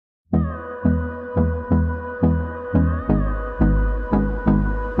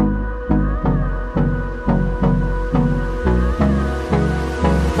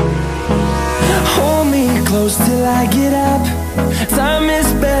close till I get up. Time is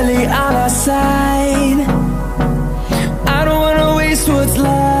barely on our side. I don't wanna waste what's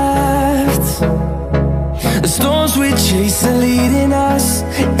left. The storms we chase are leading us,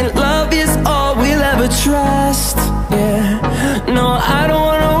 and love is all we'll ever trust. Yeah, no, I don't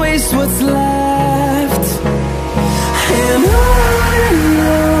wanna waste what's left. And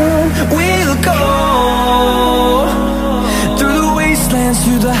on we'll go, through the wastelands,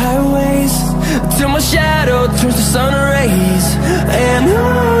 through the highways, till my shadow turns to sun rays. And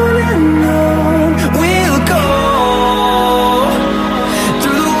on we'll go,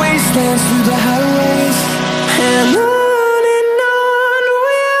 through the wastelands, through the highways, and on we'll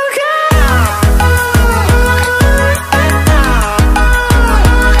go.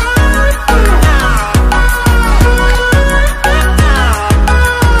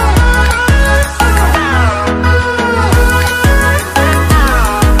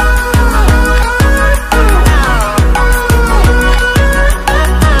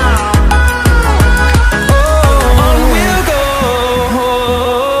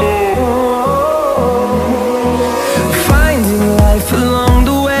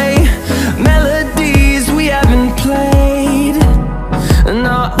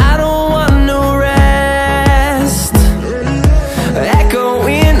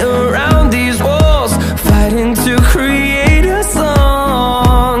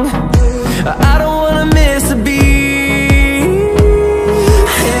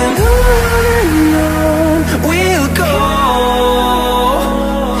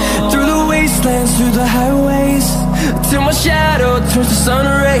 Through the highways, till my shadow turns to sun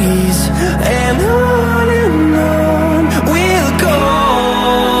rays. And on we'll go,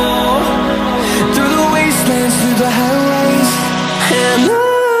 through the wastelands, through the highways, and on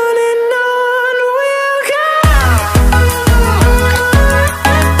we'll go.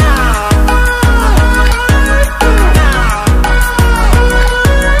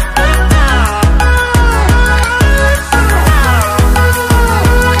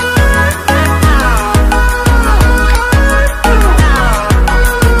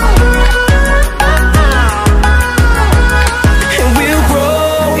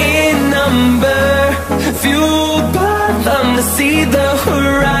 See the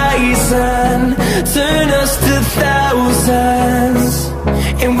horizon, turn us to thousands,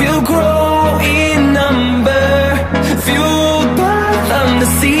 and we'll grow in number, fueled by them. To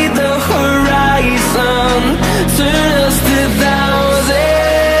see the horizon, turn us to thousands,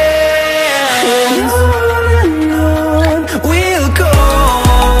 and on we'll go,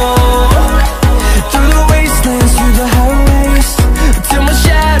 through the wastelands, through the highways, till my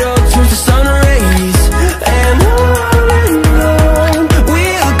shadow turns to sun rays. And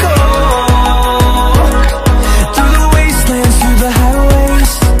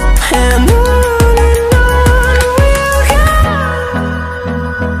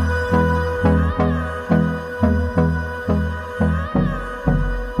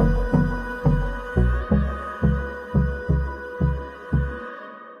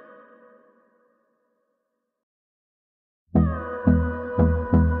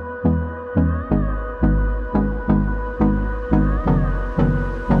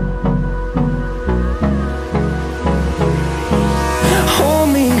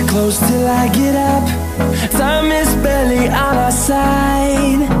close till I get up. Time is barely on our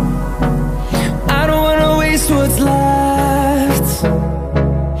side. I don't wanna waste what's left.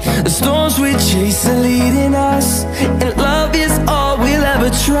 The storms we chase are leading us, and love is all we'll ever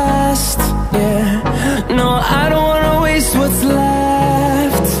trust. Yeah, no, I don't wanna waste what's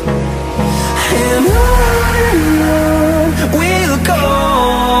left. And on we'll go,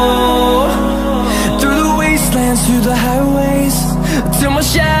 through the wastelands, through the highways, till my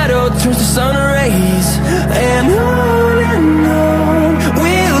shadow turns to sun rays. And on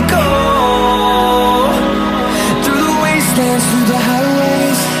we'll go, through the wastelands, through the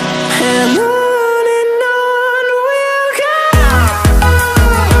highways, and on we'll go.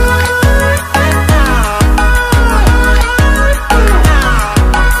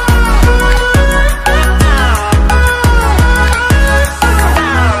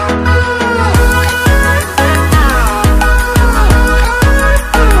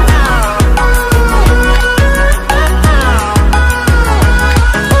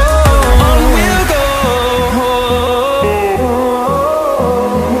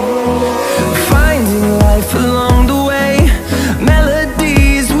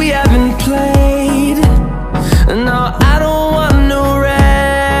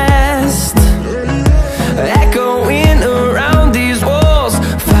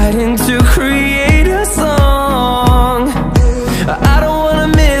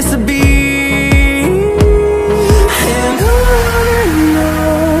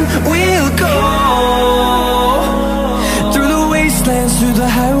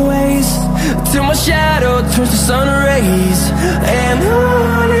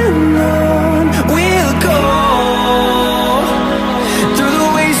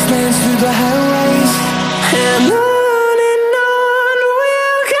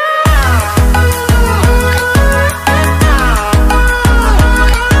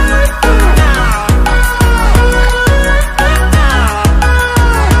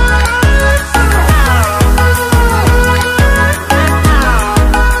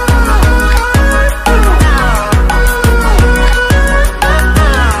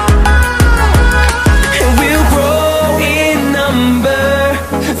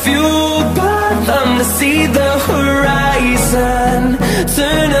 see the horizon,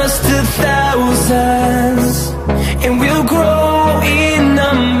 turn us to thousands, and we'll grow in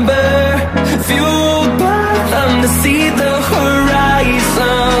number, fueled by them to see the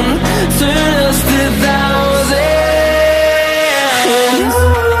horizon, turn us to thousands.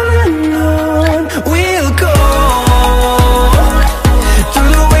 And on we'll go,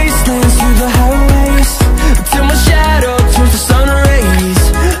 through the wastelands, through the highways, till my shadow turns to sun rays.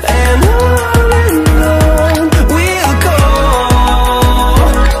 And on we'll go,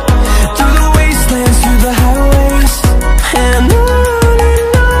 through the wastelands, through the highways. And on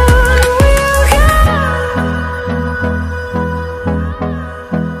we'll go.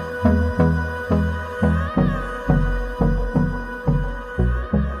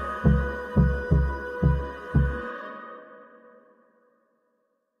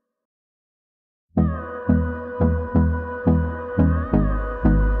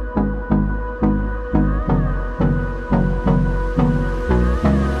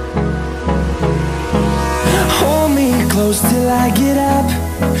 Hold me close till I get up.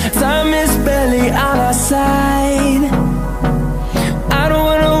 Time is barely on our side. I don't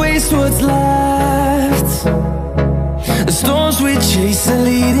wanna waste what's left. The storms we chase are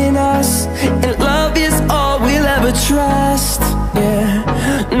leading us, and love is all we'll ever trust. Yeah,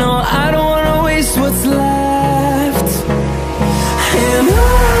 no, I don't wanna waste what's left. And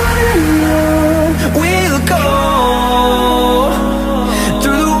on we'll go,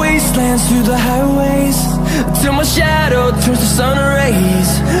 through the wastelands, through the highways, till my shadow turns to sun rays.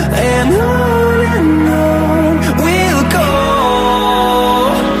 And on we'll go,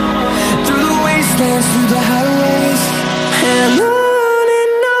 through the wastelands, through the highways. And on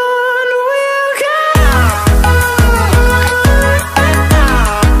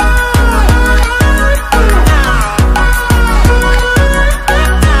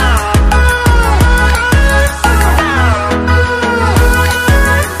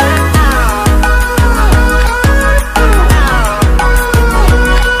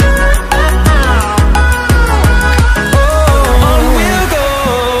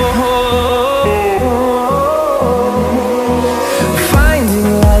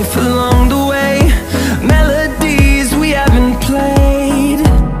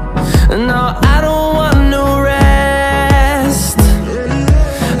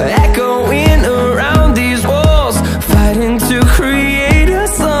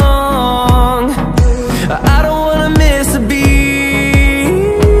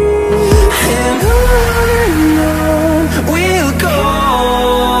we'll go.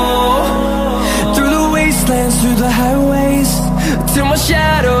 Through the highways, till my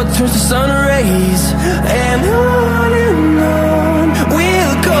shadow turns to sun rays. And on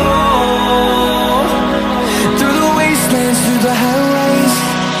we'll go, through the wastelands, through the highways.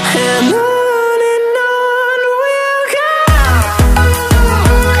 And on we'll go.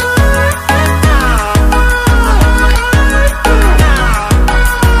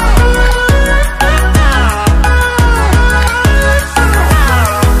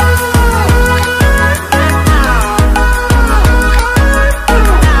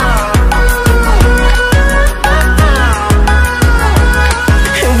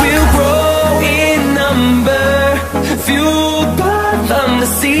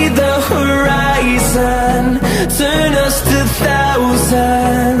 See the horizon, turn us to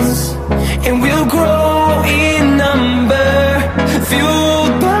thousands, and we'll grow in number,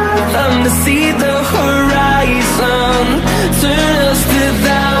 fueled by them to see the horizon, turn us to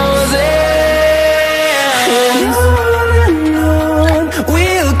thousands. And on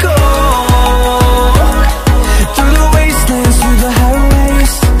we'll go, through the wastelands, through the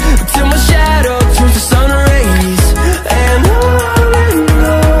highways, till my shadow turns to sun rays. And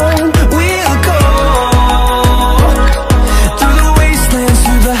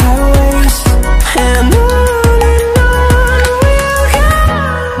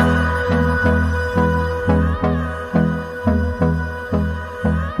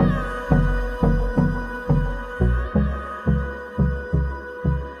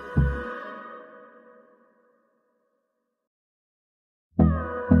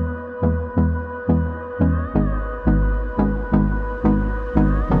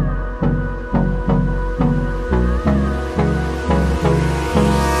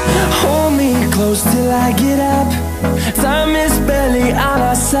close till I get up. Time is barely on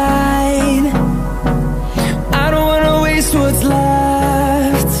our side. I don't wanna waste what's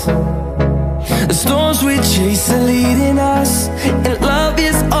left. The storms we chase are leading us, and love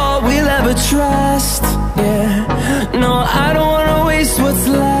is all we'll ever trust. Yeah, no, I don't wanna waste what's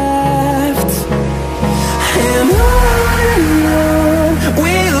left. And on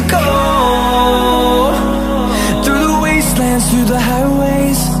we'll go,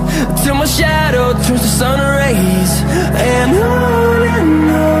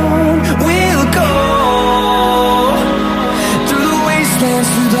 wastelands,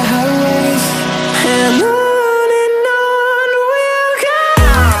 through the highways, and on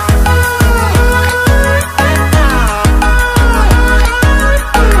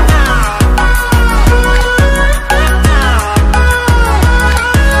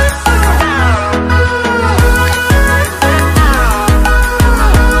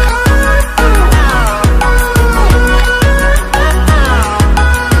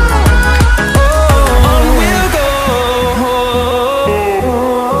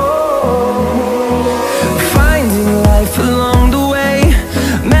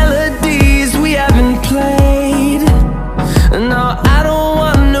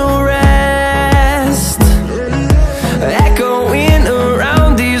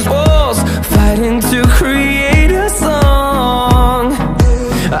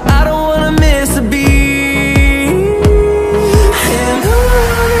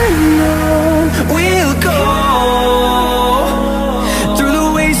we'll go.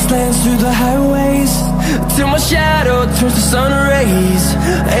 Through the highways, till my shadow turns to sun rays,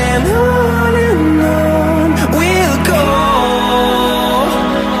 and on we'll go.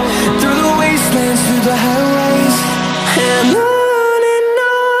 Through the wastelands, through the highways, and on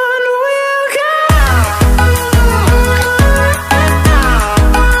we'll go.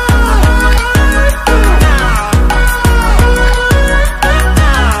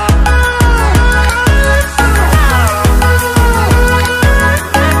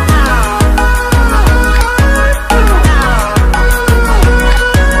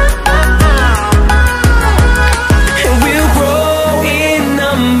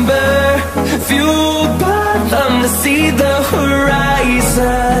 See the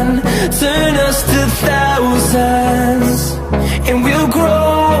horizon, turn us to thousands, and we'll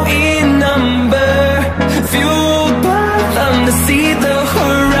grow in number, fueled by them to see the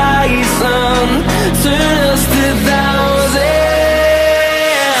horizon, turn us to thousands,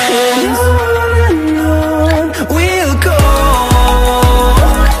 and on we'll go.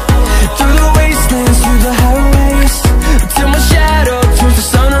 Through the wastelands, through the highways, till my shadow turns to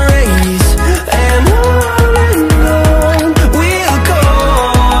sun rays, and on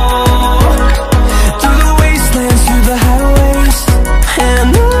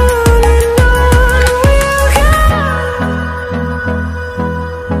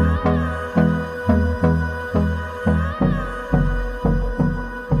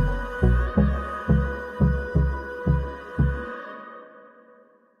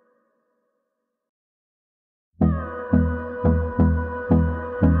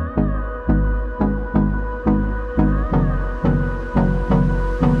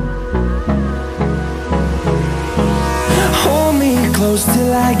close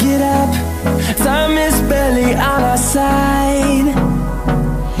till I get up. Time is barely on our side.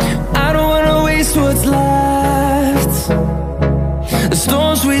 I don't wanna waste what's left. The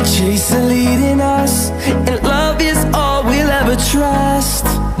storms we chase are leading us, and love is all we'll ever trust.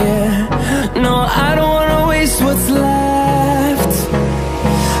 Yeah, no, I don't wanna waste what's left.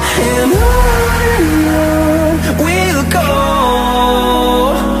 And on we'll go.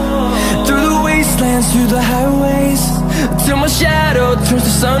 Through the wastelands, through the highways, till my shadow turns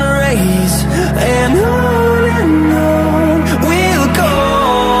to sun rays, and on we'll go.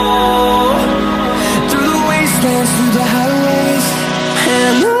 Through the wastelands, through the highways,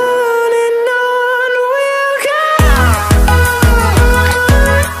 and on we'll go.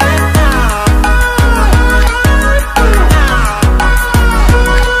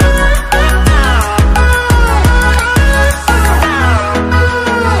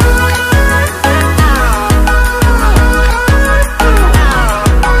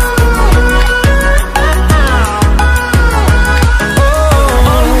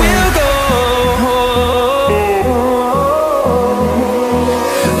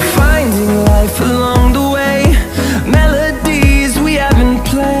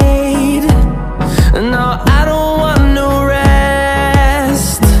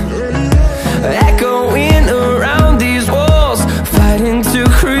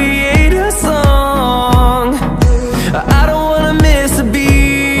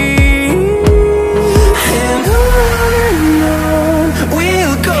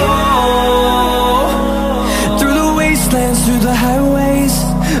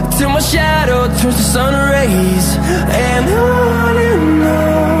 Turns to sun rays, and on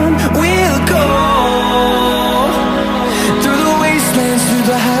we'll go. Through the wastelands, through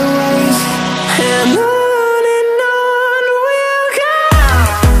the highways, and on we'll go.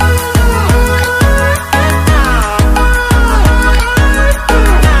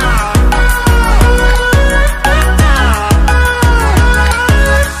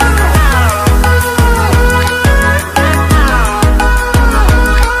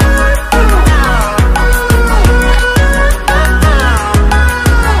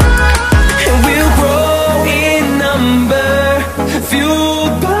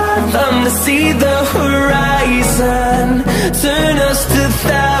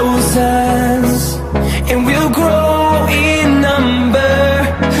 thousands, and we'll grow in number,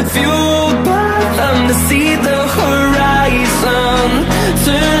 fueled by them to see the horizon,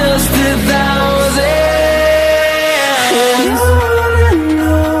 turn us to thousands. And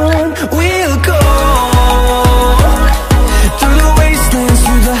on we'll go, through the wastelands,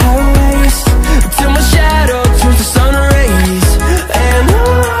 through the highways, till my shadow turns to sun rays. And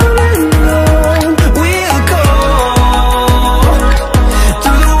on we'll go,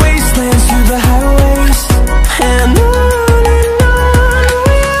 through the wastelands, through the highways. And on we'll go.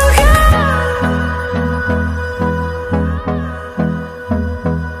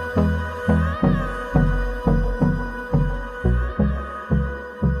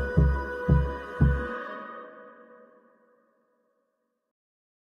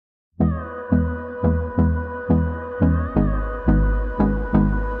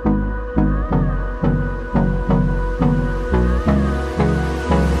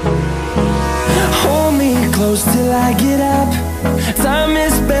 Hold me close till I get up. Time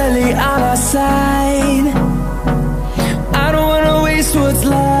is barely on our side. I don't wanna waste what's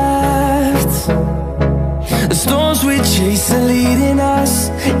left. The storms we chase are leading us,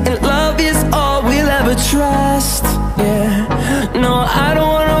 and love is all we'll ever trust. Yeah, no, I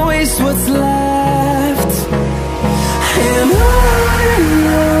don't wanna waste what's left. And on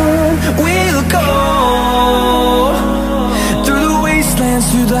we'll go, through the wastelands,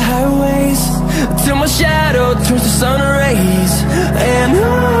 through the highways, till my shadow turns to sun rays. And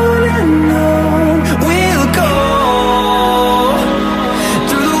on we'll go,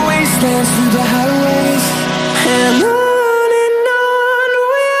 through the wastelands, through the highways. And on we'll go.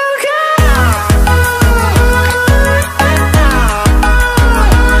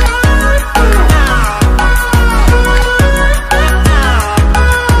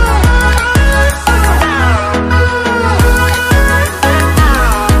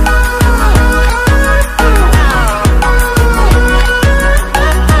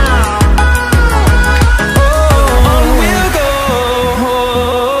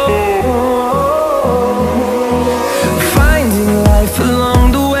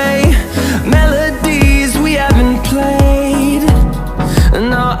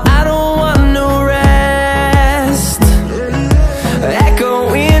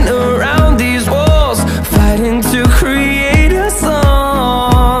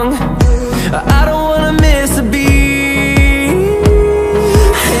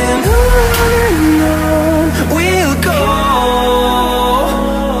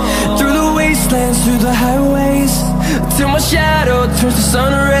 Through the highways, till my shadow turns to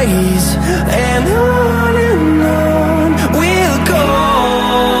sun rays. And on we'll go,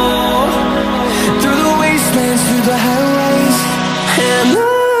 through the wastelands, through the highways. And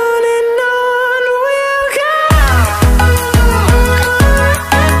on we'll go.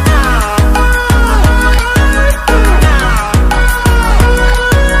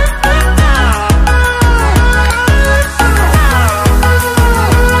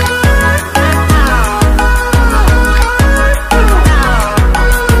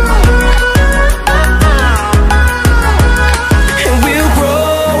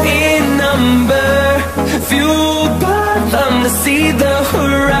 See the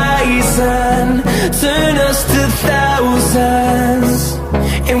horizon, turn us to thousands,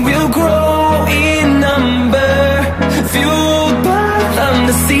 and we'll grow in number, fueled by them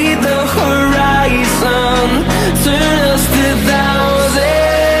to see the horizon, turn us to thousands.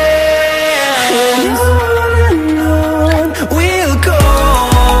 And on we'll go,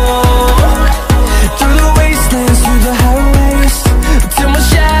 through the wastelands, through the highways, till my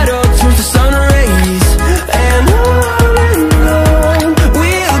shadow turns to sun rays. And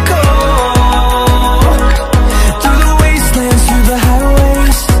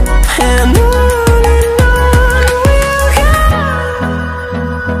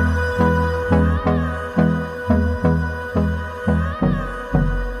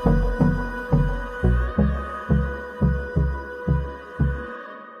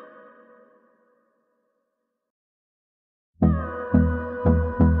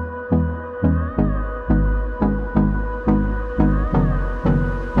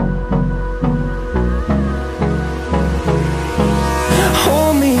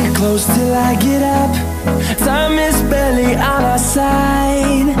close till I get up. Time is barely on our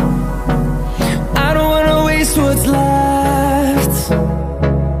side. I don't wanna waste what's left.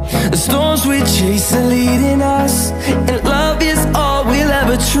 The storms we chase are leading us, and love is all we'll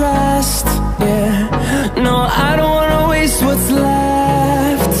ever trust. Yeah, no, I don't wanna waste what's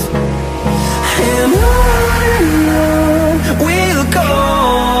left. And on we'll go,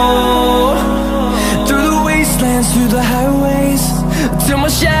 through the wastelands, through the highways, till my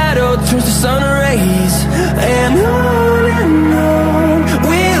shadow turns to sun rays. And on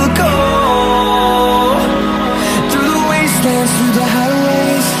we'll go, through the wastelands, through the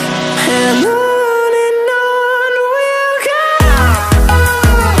highways, and on we'll go.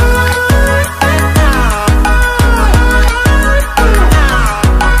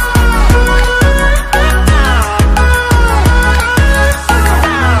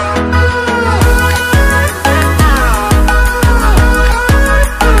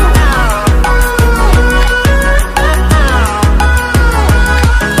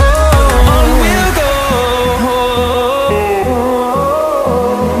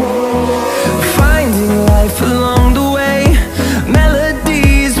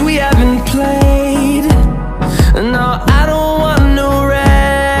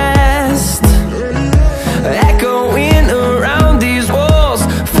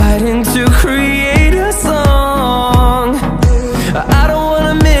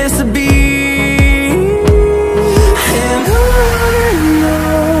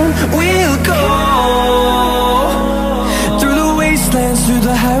 Through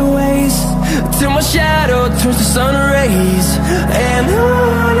the highways, till my shadow turns to sun rays. And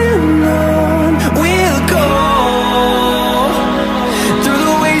on we'll go, through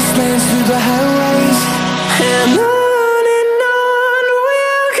the wastelands, through the highways, and on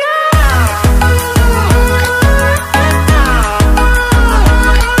we'll go.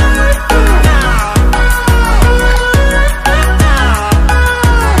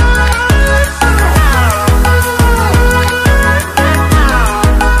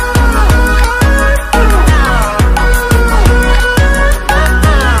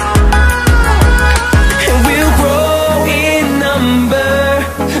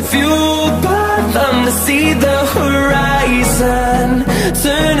 See the horizon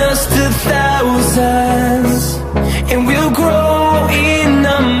turn us to thousands, and we'll grow in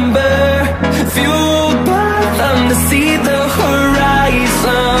number, fueled by them to see the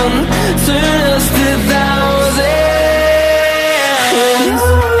horizon turn us to thousands. And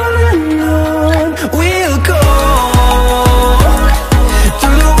on we'll go,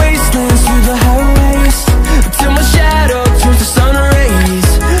 through the wastelands, through the highways, till my shadow turns to sun rays.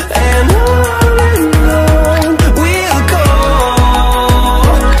 And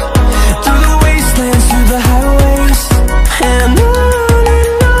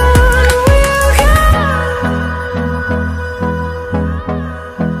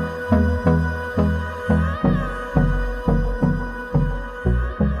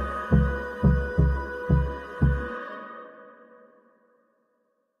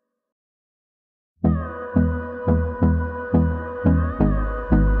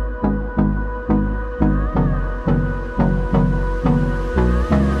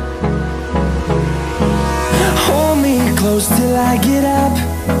close till I get up.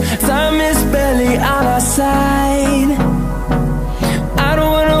 Time is barely on our side. I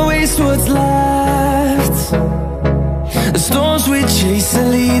don't wanna waste what's left. The storms we chase are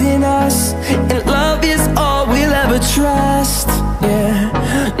leading us, and love is all we'll ever trust.